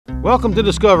Welcome to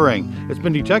Discovering. It's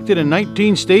been detected in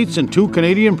 19 states and 2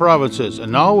 Canadian provinces,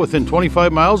 and now within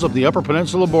 25 miles of the Upper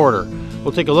Peninsula border.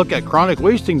 We'll take a look at chronic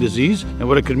wasting disease and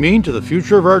what it could mean to the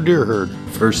future of our deer herd.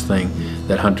 First thing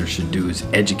that hunters should do is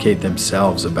educate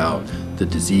themselves about the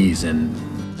disease. And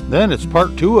then it's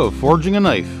part 2 of Forging a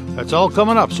Knife. That's all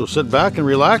coming up, so sit back and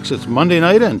relax. It's Monday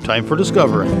night and time for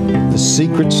Discovering. The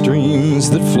secret streams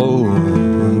that flow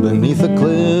beneath the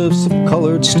cliffs of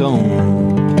colored stone.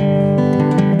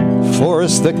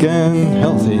 Forest thick and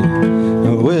healthy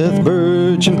with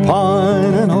birch and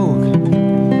pine and oak.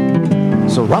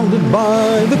 Surrounded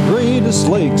by the greatest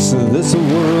lakes this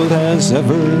world has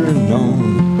ever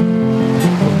known.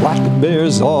 The black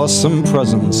bear's awesome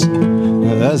presence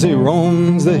as he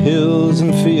roams the hills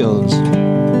and fields.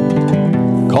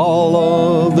 Call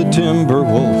of the timber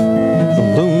wolf,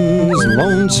 the loon's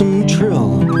lonesome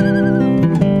trill.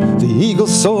 The eagle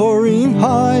soaring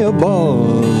high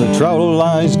above, the trout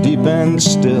lies deep and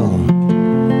still.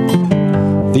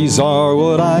 These are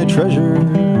what I treasure,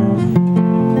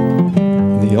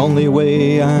 the only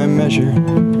way I measure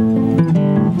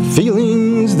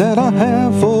feelings that I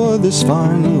have for this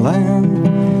fine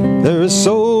land. There is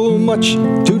so much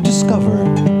to discover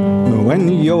when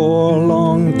you're a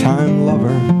long-time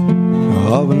lover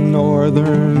of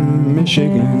northern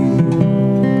Michigan.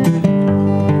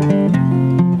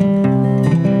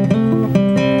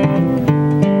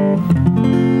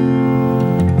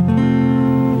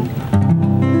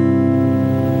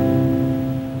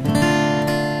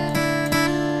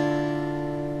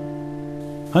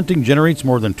 Hunting generates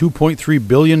more than $2.3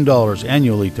 billion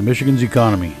annually to Michigan's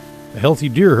economy. A healthy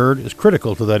deer herd is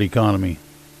critical to that economy.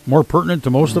 More pertinent to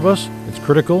most of us, it's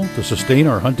critical to sustain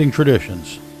our hunting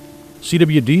traditions.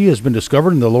 CWD has been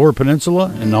discovered in the Lower Peninsula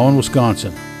and now in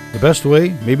Wisconsin. The best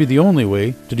way, maybe the only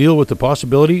way, to deal with the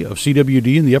possibility of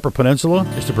CWD in the Upper Peninsula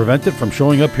is to prevent it from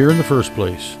showing up here in the first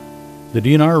place. The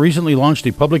DNR recently launched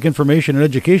a public information and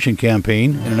education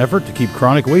campaign in an effort to keep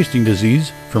chronic wasting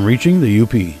disease from reaching the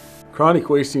UP. Chronic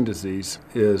wasting disease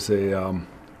is a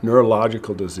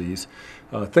neurological disease.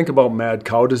 Think about mad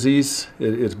cow disease.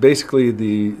 It's basically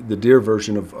the deer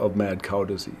version of mad cow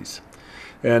disease.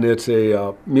 And it's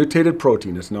a mutated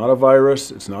protein. It's not a virus,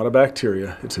 it's not a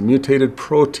bacteria. It's a mutated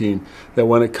protein that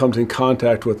when it comes in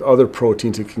contact with other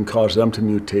proteins, it can cause them to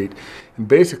mutate. And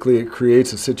basically it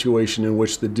creates a situation in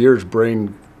which the deer's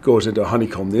brain goes into a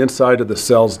honeycomb. The inside of the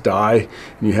cells die,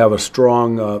 and you have a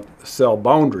strong cell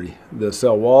boundary. The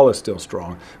cell wall is still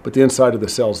strong, but the inside of the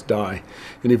cells die.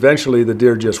 And eventually the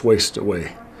deer just wastes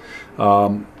away.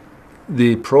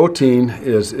 The protein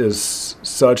is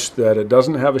such that it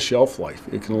doesn't have a shelf life.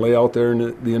 It can lay out there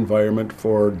in the environment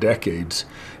for decades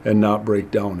and not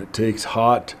break down. It takes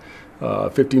hot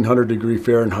 1500 degree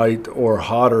Fahrenheit or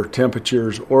hotter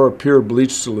temperatures or a pure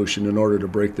bleach solution in order to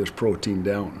break this protein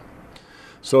down.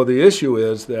 So the issue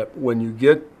is that when you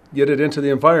get it into the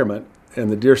environment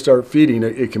and the deer start feeding,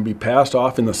 it can be passed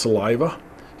off in the saliva,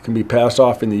 it can be passed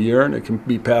off in the urine, it can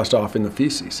be passed off in the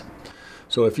feces.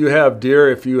 So if you have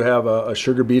a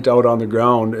sugar beet out on the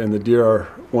ground and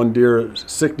one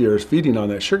sick deer is feeding on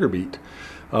that sugar beet,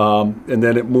 and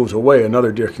then it moves away,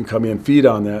 another deer can come in and feed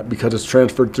on that because it's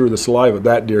transferred through the saliva.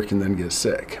 That deer can then get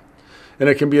sick. And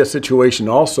it can be a situation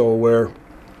also where,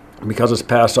 because it's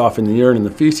passed off in the urine and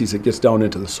the feces, it gets down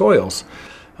into the soils.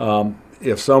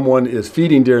 If someone is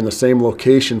feeding deer in the same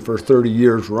location for 30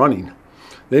 years running,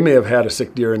 they may have had a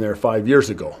sick deer in there 5 years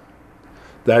ago.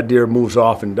 That deer moves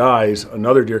off and dies.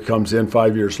 Another deer comes in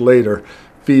 5 years later,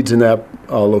 feeds in that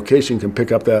location, can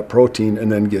pick up that protein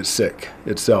and then get sick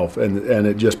itself, and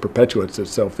it just perpetuates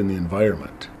itself in the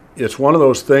environment. It's one of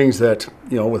those things that,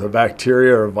 with a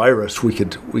bacteria or a virus, we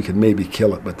could maybe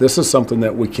kill it, but this is something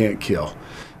that we can't kill.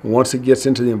 And once it gets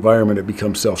into the environment, it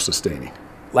becomes self-sustaining.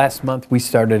 last month we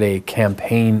started a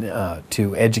campaign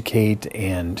to educate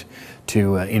and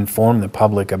to inform the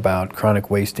public about chronic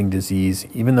wasting disease.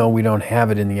 Even though we don't have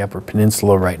it in the Upper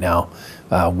Peninsula right now,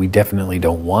 we definitely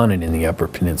don't want it in the Upper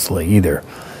Peninsula either.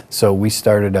 So we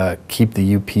started a Keep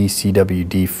the UP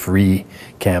CWD Free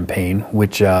campaign,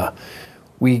 which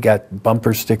we got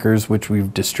bumper stickers, which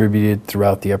we've distributed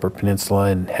throughout the Upper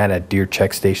Peninsula and had at deer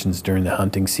check stations during the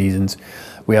hunting seasons.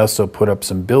 We also put up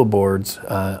some billboards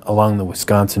along the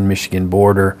Wisconsin-Michigan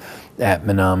border at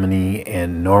Menominee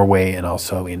and Norway, and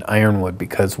also in Ironwood,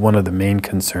 because one of the main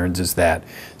concerns is that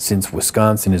since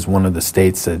Wisconsin is one of the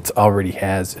states that already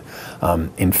has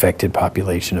infected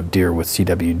population of deer with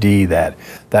CWD,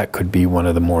 that could be one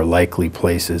of the more likely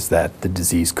places that the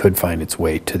disease could find its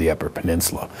way to the Upper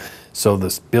Peninsula. So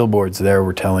the billboards there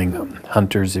were telling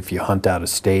hunters, if you hunt out of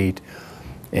state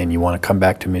and you want to come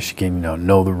back to Michigan,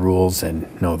 know the rules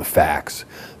and know the facts,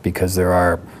 because there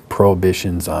are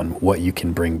prohibitions on what you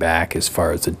can bring back as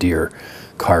far as a deer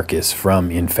carcass from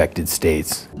infected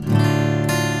states.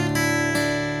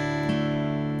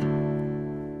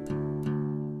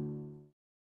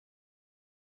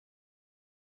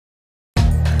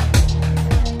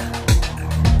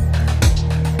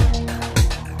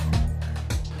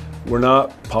 We're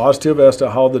not positive as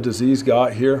to how the disease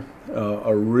got here.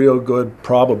 A real good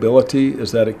probability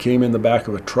is that it came in the back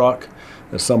of a truck,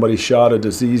 that somebody shot a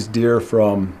diseased deer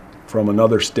from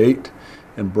another state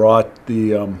and brought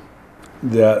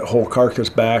that whole carcass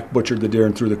back, butchered the deer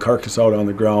and threw the carcass out on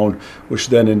the ground, which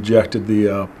then injected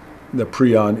the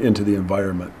prion into the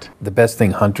environment. The best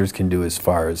thing hunters can do as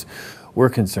far as we're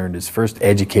concerned is first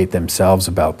educate themselves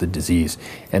about the disease.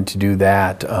 And to do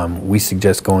that, we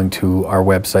suggest going to our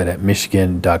website at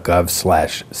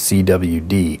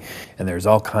michigan.gov/CWD. And there's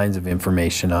all kinds of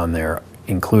information on there,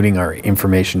 including our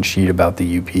information sheet about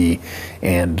the UP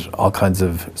and all kinds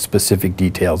of specific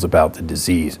details about the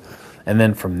disease. And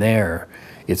then from there,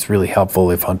 it's really helpful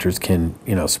if hunters can,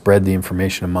 spread the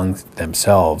information among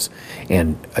themselves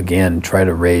and, again, try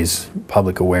to raise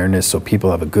public awareness so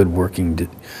people have a good working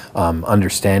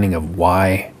understanding of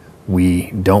why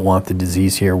we don't want the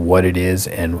disease here, what it is,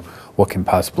 and what can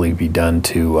possibly be done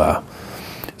to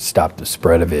stop the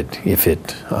spread of it if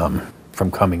it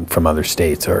from coming from other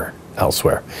states or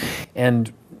elsewhere.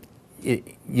 And the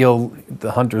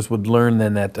hunters would learn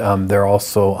then that there are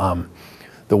also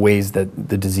the ways that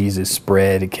the disease is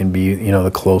spread. It can be,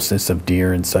 the closeness of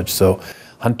deer and such. So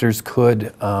hunters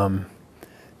could,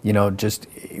 just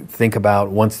think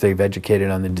about, once they've educated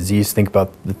on the disease, think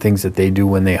about the things that they do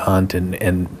when they hunt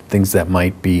and things that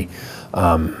might be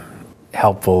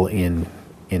helpful in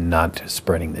not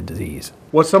spreading the disease.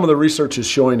 What some of the research is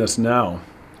showing us now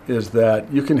is that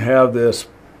you can have this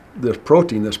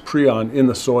protein, this prion, in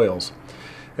the soils.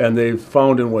 And they've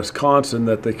found in Wisconsin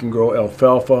that they can grow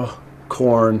alfalfa,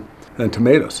 corn, and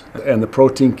tomatoes, and the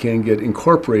protein can get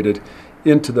incorporated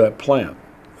into that plant.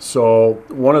 So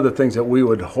one of the things that we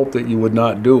would hope that you would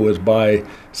not do is buy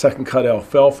second cut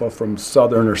alfalfa from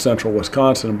southern or central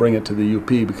Wisconsin and bring it to the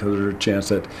UP, because there's a chance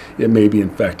that it may be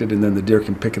infected, and then the deer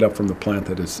can pick it up from the plant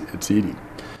that it's eating.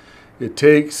 It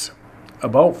takes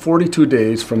about 42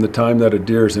 days from the time that a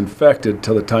deer is infected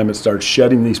till the time it starts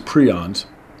shedding these prions,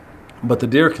 but the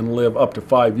deer can live up to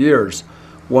 5 years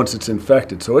once it's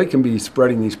infected. So it can be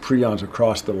spreading these prions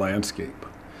across the landscape.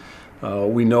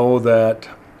 We know that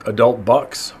adult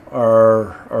bucks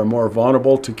are more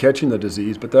vulnerable to catching the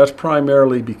disease, but that's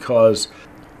primarily because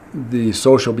the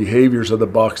social behaviors of the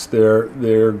bucks,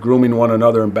 they're grooming one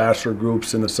another in bachelor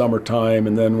groups in the summertime,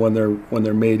 and then when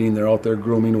they're mating, they're out there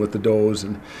grooming with the does,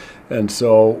 and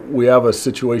so we have a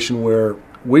situation where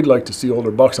we'd like to see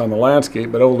older bucks on the landscape,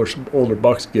 but older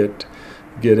bucks get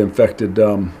infected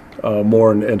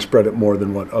more and spread it more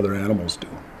than what other animals do.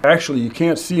 Actually, you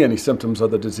can't see any symptoms of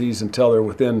the disease until they're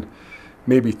within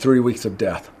maybe 3 weeks of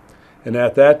death. And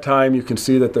at that time, you can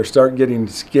see that they start getting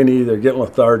skinny, they're getting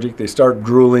lethargic, they start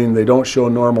drooling, they don't show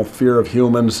normal fear of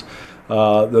humans.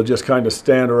 They'll just kind of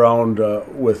stand around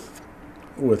with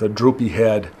a droopy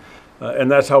head. And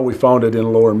that's how we found it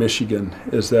in Lower Michigan,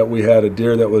 is that we had a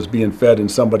deer that was being fed in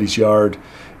somebody's yard,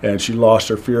 and she lost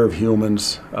her fear of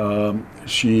humans.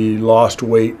 She lost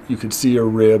weight. You could see her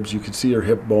ribs, you could see her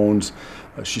hip bones.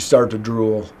 She started to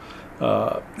drool.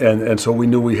 And so we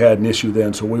knew we had an issue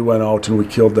then, so we went out and we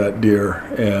killed that deer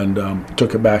and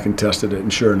took it back and tested it,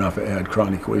 and sure enough, it had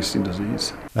chronic wasting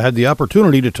disease. I had the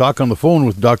opportunity to talk on the phone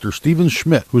with Dr. Stephen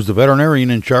Schmidt, who's the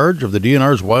veterinarian in charge of the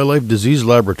DNR's Wildlife Disease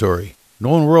Laboratory.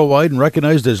 Known worldwide and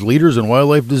recognized as leaders in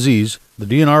wildlife disease, the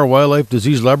DNR Wildlife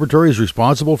Disease Laboratory is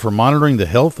responsible for monitoring the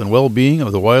health and well-being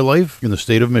of the wildlife in the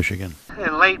state of Michigan.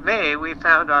 In late May, we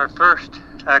found our first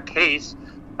case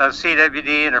of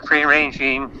CWD in a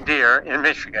free-ranging deer in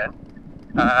Michigan.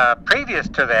 Previous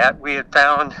to that, we had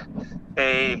found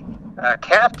a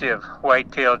captive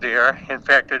white-tailed deer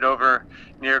infected over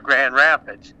near Grand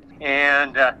Rapids.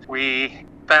 And we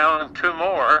found 2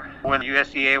 more when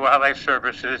USDA Wildlife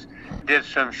Services did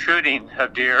some shooting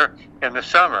of deer in the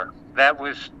summer. That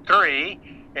was 3.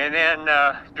 And then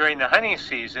during the hunting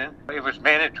season, it was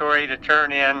mandatory to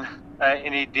turn in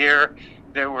any deer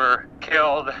that were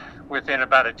killed within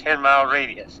about a 10-mile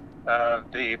radius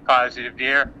of the positive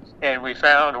deer. And we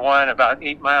found one about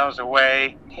 8 miles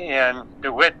away in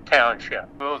DeWitt Township.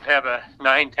 We'll have a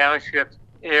 9-township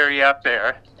area up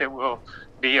there that will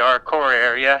be our core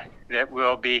area, that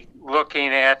we'll be looking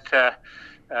at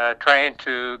trying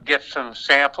to get some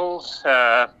samples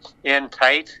in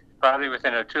tight, probably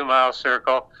within a 2-mile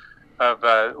circle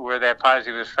of where that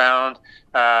positive was found,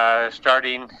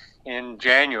 starting in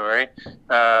January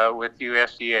with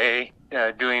USDA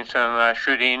doing some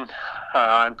shooting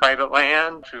on private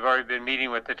land. We've already been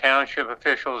meeting with the township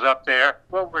officials up there.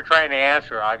 What we're trying to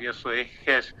answer, obviously,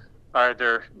 is are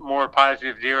there more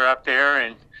positive deer up there?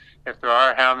 And if there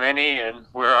are, how many and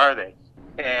where are they?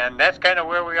 And that's kind of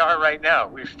where we are right now.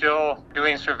 We're still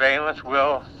doing surveillance.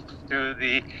 We'll do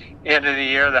the end of the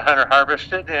year, the hunter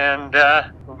harvested, and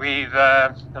we've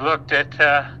looked at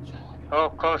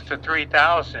close to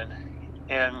 3,000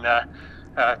 in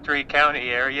 3-county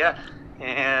area,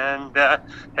 and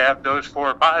have those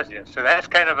 4 positives. So that's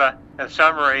kind of a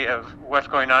summary of what's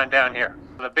going on down here.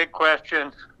 The big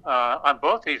question on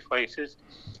both these places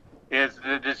is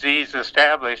the disease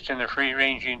established in the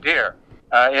free-ranging deer.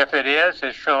 If it is,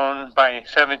 it's shown by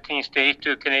 17 states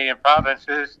to Canadian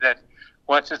provinces that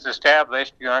once it's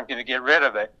established, you aren't going to get rid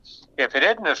of it. If it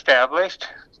isn't established,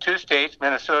 2 states,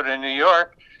 Minnesota and New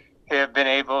York, have been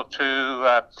able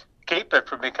to keep it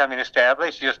from becoming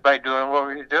established just by doing what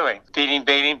we're doing. Feeding,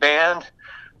 baiting ban,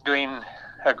 doing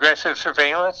aggressive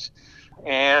surveillance,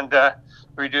 and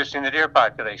reducing the deer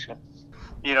population.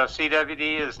 You know,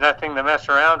 CWD is nothing to mess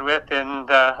around with, and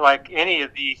like any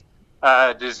of these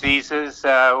diseases,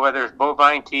 whether it's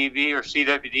bovine TB or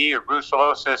CWD or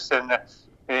brucellosis and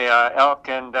the elk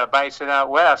and bison out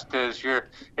west, is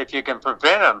if you can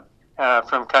prevent them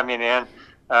from coming in,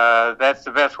 that's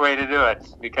the best way to do it,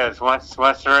 because once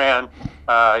they're in,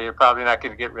 you're probably not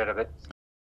going to get rid of it.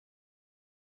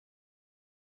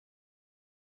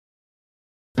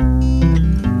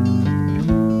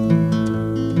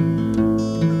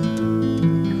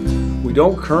 We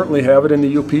don't currently have it in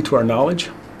the UP to our knowledge.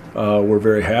 We're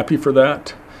very happy for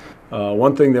that.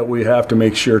 One thing that we have to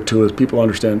make sure too is people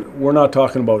understand we're not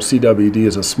talking about CWD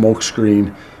as a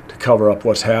smokescreen to cover up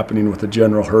what's happening with the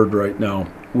general herd right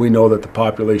now. We know that the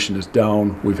population is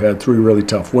down. We've had 3 really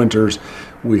tough winters.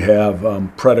 We have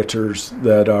predators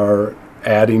that are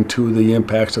adding to the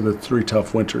impacts of the 3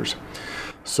 tough winters.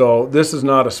 So this is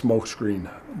not a smokescreen,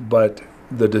 but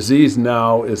the disease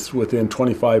now is within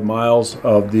 25 miles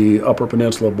of the Upper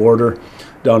Peninsula border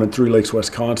down in 3 Lakes,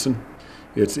 Wisconsin.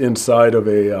 It's inside of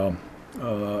a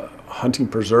hunting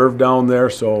preserve down there,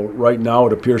 so right now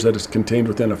it appears that it's contained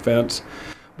within a fence.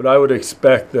 But I would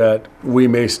expect that we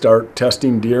may start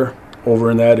testing deer over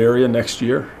in that area next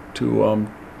year to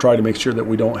try to make sure that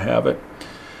we don't have it.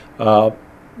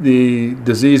 The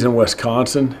disease in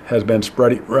Wisconsin has been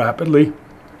spreading rapidly.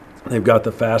 They've got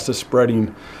the fastest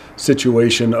spreading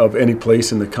situation of any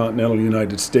place in the continental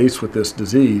United States with this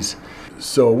disease.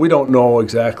 So we don't know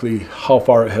exactly how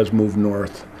far it has moved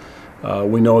north.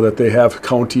 We know that they have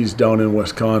counties down in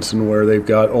Wisconsin where they've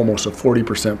got almost a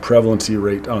 40% prevalency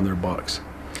rate on their bucks.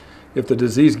 If the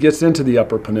disease gets into the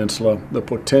Upper Peninsula, the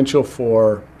potential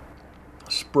for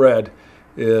spread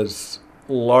is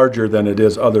larger than it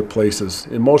is other places.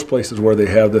 In most places where they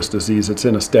have this disease, it's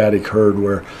in a static herd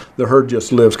where the herd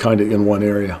just lives kind of in one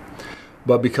area.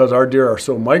 But because our deer are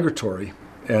so migratory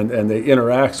and they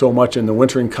interact so much in the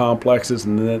wintering complexes,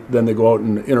 and then they go out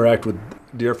and interact with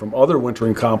deer from other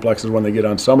wintering complexes when they get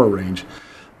on summer range,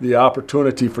 the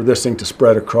opportunity for this thing to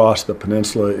spread across the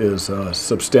peninsula is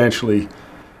substantially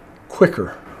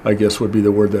quicker, I guess would be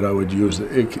the word that I would use.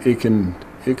 It can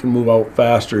move out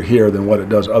faster here than what it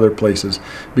does other places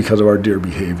because of our deer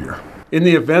behavior. In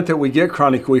the event that we get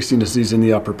chronic wasting disease in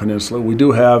the Upper Peninsula, we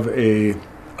do have a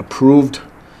approved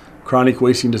chronic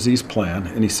wasting disease plan,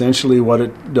 and essentially what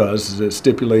it does is it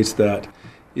stipulates that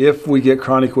if we get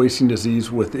chronic wasting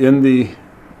disease within the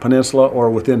peninsula or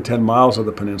within 10 miles of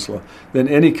the peninsula, then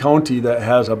any county that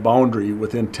has a boundary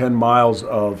within 10 miles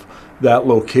of that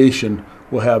location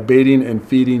will have baiting and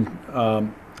feeding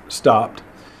stopped,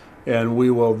 and we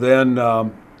will then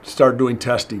start doing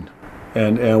testing,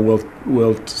 and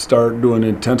we'll start doing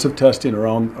intensive testing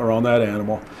around that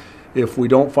animal. If we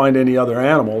don't find any other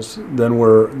animals, then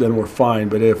we're fine.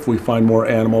 But if we find more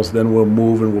animals, then we'll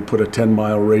move and we'll put a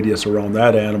 10-mile radius around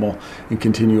that animal and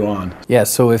continue on. Yeah,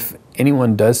 so if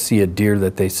anyone does see a deer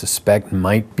that they suspect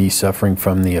might be suffering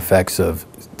from the effects of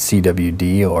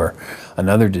CWD or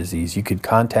another disease, you could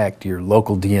contact your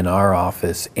local DNR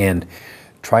office and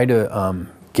try to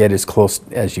get as close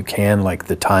as you can, like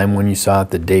the time when you saw it,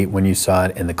 the date when you saw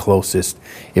it, and the closest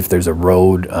if there's a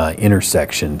road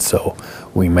intersection, so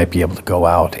we might be able to go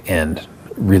out and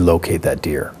relocate that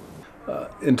deer.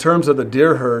 In terms of the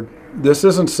deer herd, this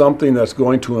isn't something that's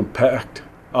going to impact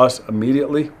us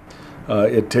immediately.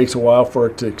 It takes a while for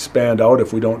it to expand out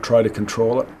if we don't try to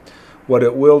control it. What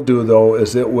it will do, though,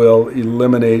 is it will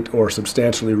eliminate or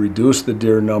substantially reduce the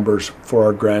deer numbers for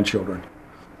our grandchildren.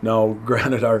 Now,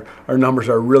 granted, our numbers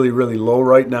are really, really low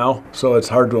right now, so it's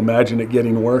hard to imagine it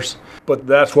getting worse. But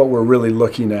that's what we're really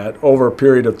looking at. Over a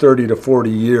period of 30 to 40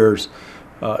 years,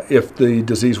 if the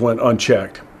disease went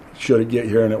unchecked, should it get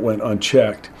here and it went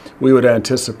unchecked, we would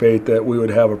anticipate that we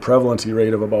would have a prevalency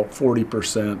rate of about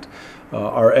 40%.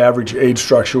 Our average age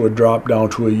structure would drop down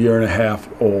to 1.5 years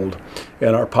old,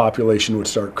 and our population would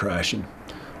start crashing.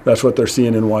 That's what they're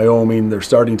seeing in Wyoming. They're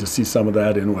starting to see some of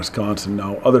that in Wisconsin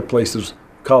now. Other places,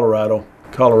 Colorado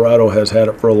has had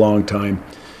it for a long time.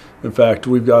 In fact,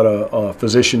 we've got a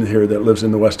physician here that lives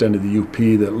in the west end of the UP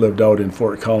that lived out in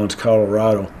Fort Collins,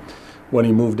 Colorado. When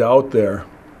he moved out there,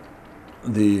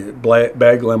 the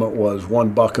bag limit was 1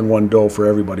 buck and 1 doe for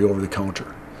everybody over the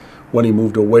counter. When he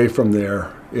moved away from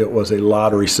there, it was a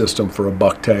lottery system for a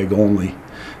buck tag only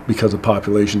because the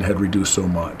population had reduced so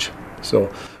much. So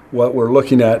what we're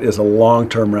looking at is a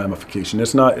long-term ramification.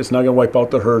 It's not going to wipe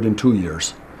out the herd in 2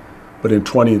 years, but in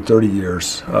 20 and 30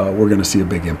 years, we're going to see a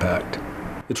big impact.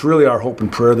 It's really our hope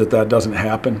and prayer that that doesn't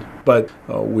happen, but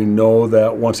we know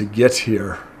that once it gets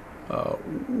here,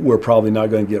 we're probably not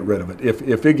going to get rid of it.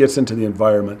 If it gets into the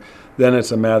environment, then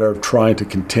it's a matter of trying to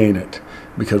contain it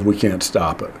because we can't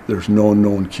stop it. There's no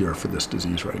known cure for this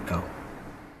disease right now.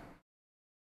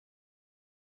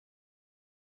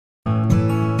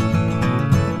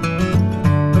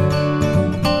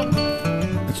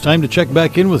 It's time to check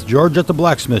back in with George at the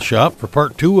blacksmith shop for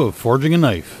part 2 of Forging a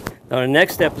Knife. Now the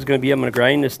next step is going to be I'm going to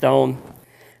grind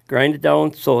it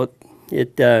down so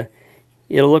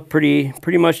it'll look pretty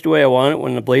much the way I want it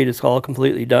when the blade is all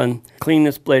completely done. Clean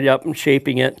this blade up and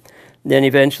shaping it, then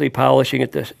eventually polishing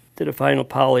it to the final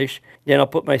polish. Then I'll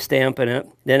put my stamp in it.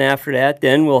 Then after that,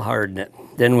 then we'll harden it.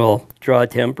 Then we'll draw a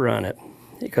temper on it.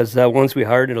 Because once we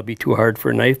harden it, it'll be too hard for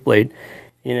a knife blade.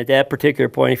 And at that particular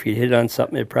point, if you hit it on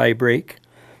something, it'd probably break.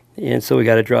 And so we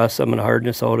got to draw some of the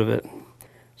hardness out of it.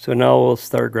 So now we'll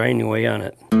start grinding away on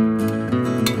it.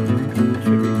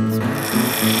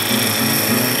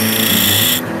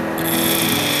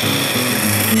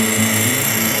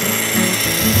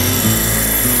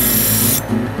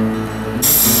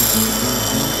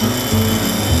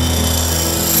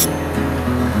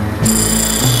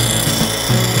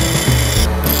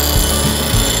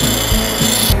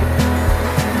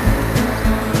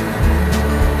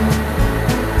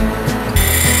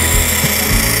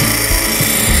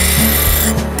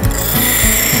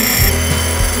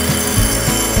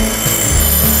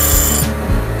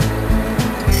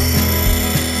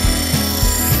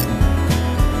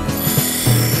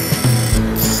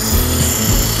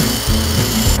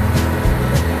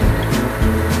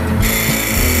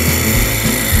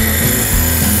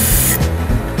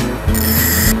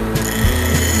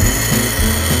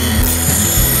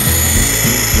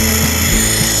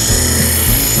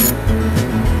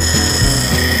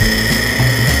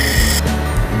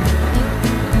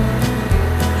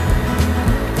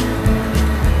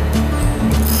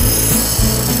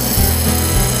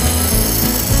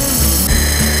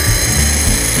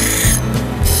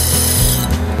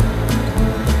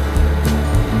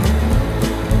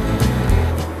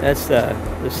 That's the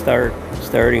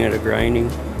starting of the grinding.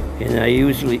 And I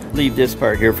usually leave this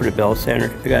part here for the belt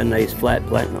sander. I got a nice flat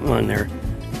platinum on there,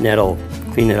 and that'll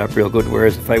clean it up real good.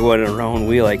 Whereas if I go on a round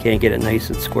wheel, I can't get it nice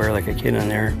and square like I can on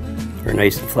there, or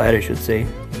nice and flat, I should say.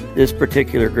 This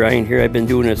particular grind here, I've been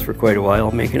doing this for quite a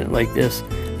while, making it like this.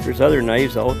 There's other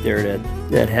knives out there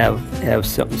that have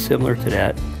something similar to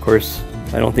that. Of course,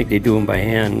 I don't think they do them by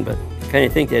hand, but I kind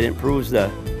of think that improves the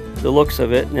looks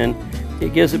of it, and then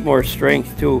it gives it more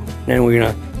strength too. Then we're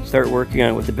gonna start working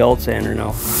on it with the belt sander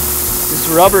now. This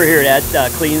rubber here,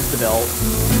 that cleans the belt.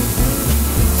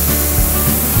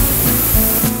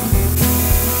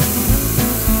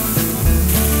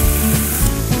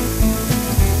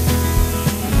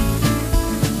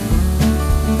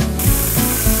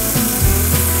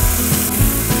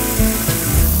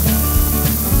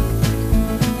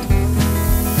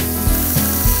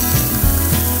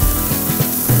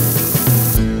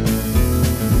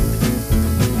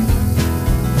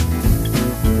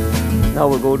 Now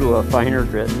we'll go to a finer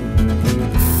grit.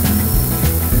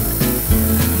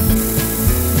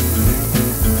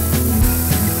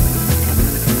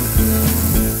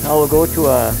 Now we'll go to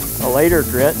a lighter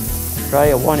grit, try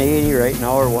a 180 right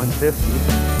now or 150.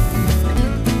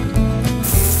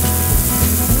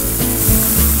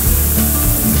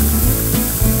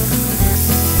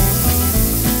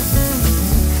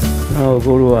 Now we'll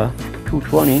go to a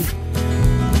 220.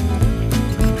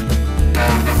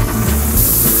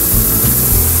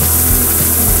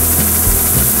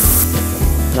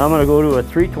 Now I'm going to go to a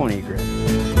 320 grit.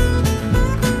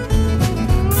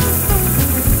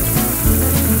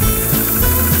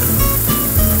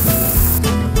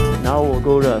 Now we'll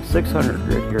go to 600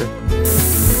 grit here.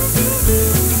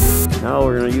 Now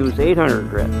we're going to use 800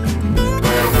 grit.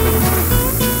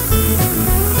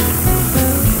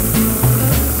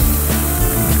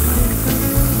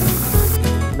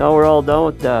 Now we're all done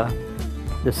with the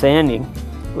sanding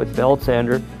with belt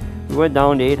sander. We went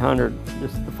down to 800.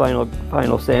 Just the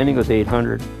final sanding was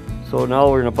 800. So now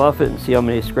we're going to buff it and see how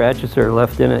many scratches are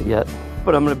left in it yet.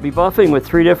 But I'm going to be buffing with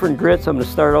 3 different grits. I'm going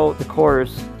to start out with the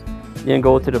coarse, then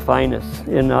go to the finest.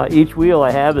 And each wheel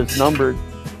I have is numbered,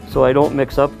 so I don't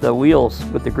mix up the wheels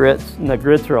with the grits. And the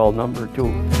grits are all numbered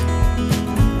too.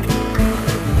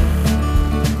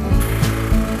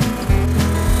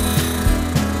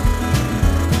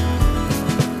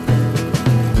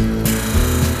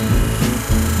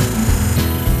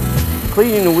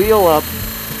 Cleaning the wheel up,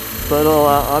 so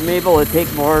I'm able to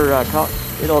take more.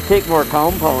 It'll take more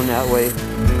compound that way.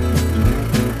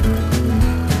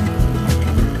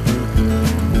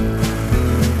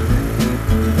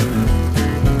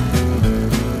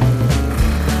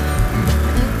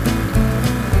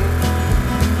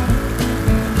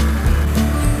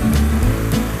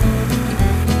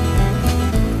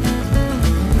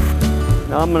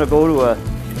 Now I'm going to go to a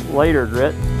lighter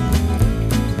grit.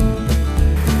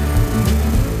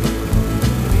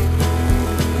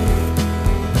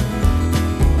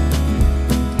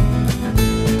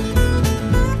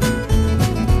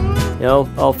 Yeah,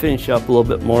 I'll finish up a little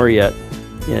bit more yet,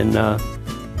 and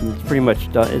it's pretty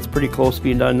much done. It's pretty close to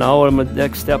being done. Now, the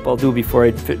next step I'll do before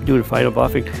I do the final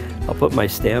buffing, I'll put my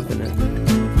stamp in it.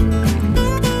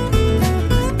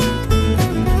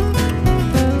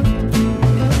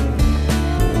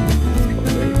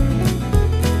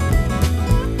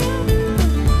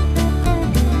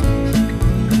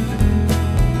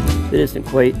 If it isn't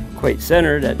quite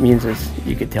centered, that means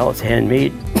you can tell it's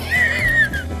handmade.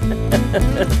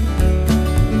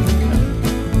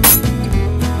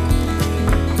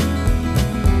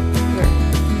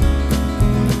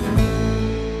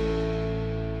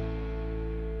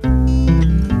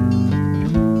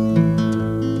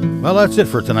 Well, that's it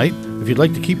for tonight. If you'd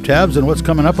like to keep tabs on what's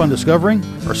coming up on Discovering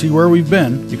or see where we've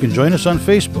been, you can join us on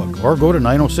Facebook or go to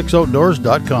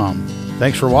 906outdoors.com.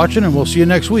 Thanks for watching, and we'll see you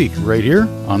next week right here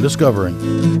on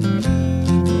Discovering.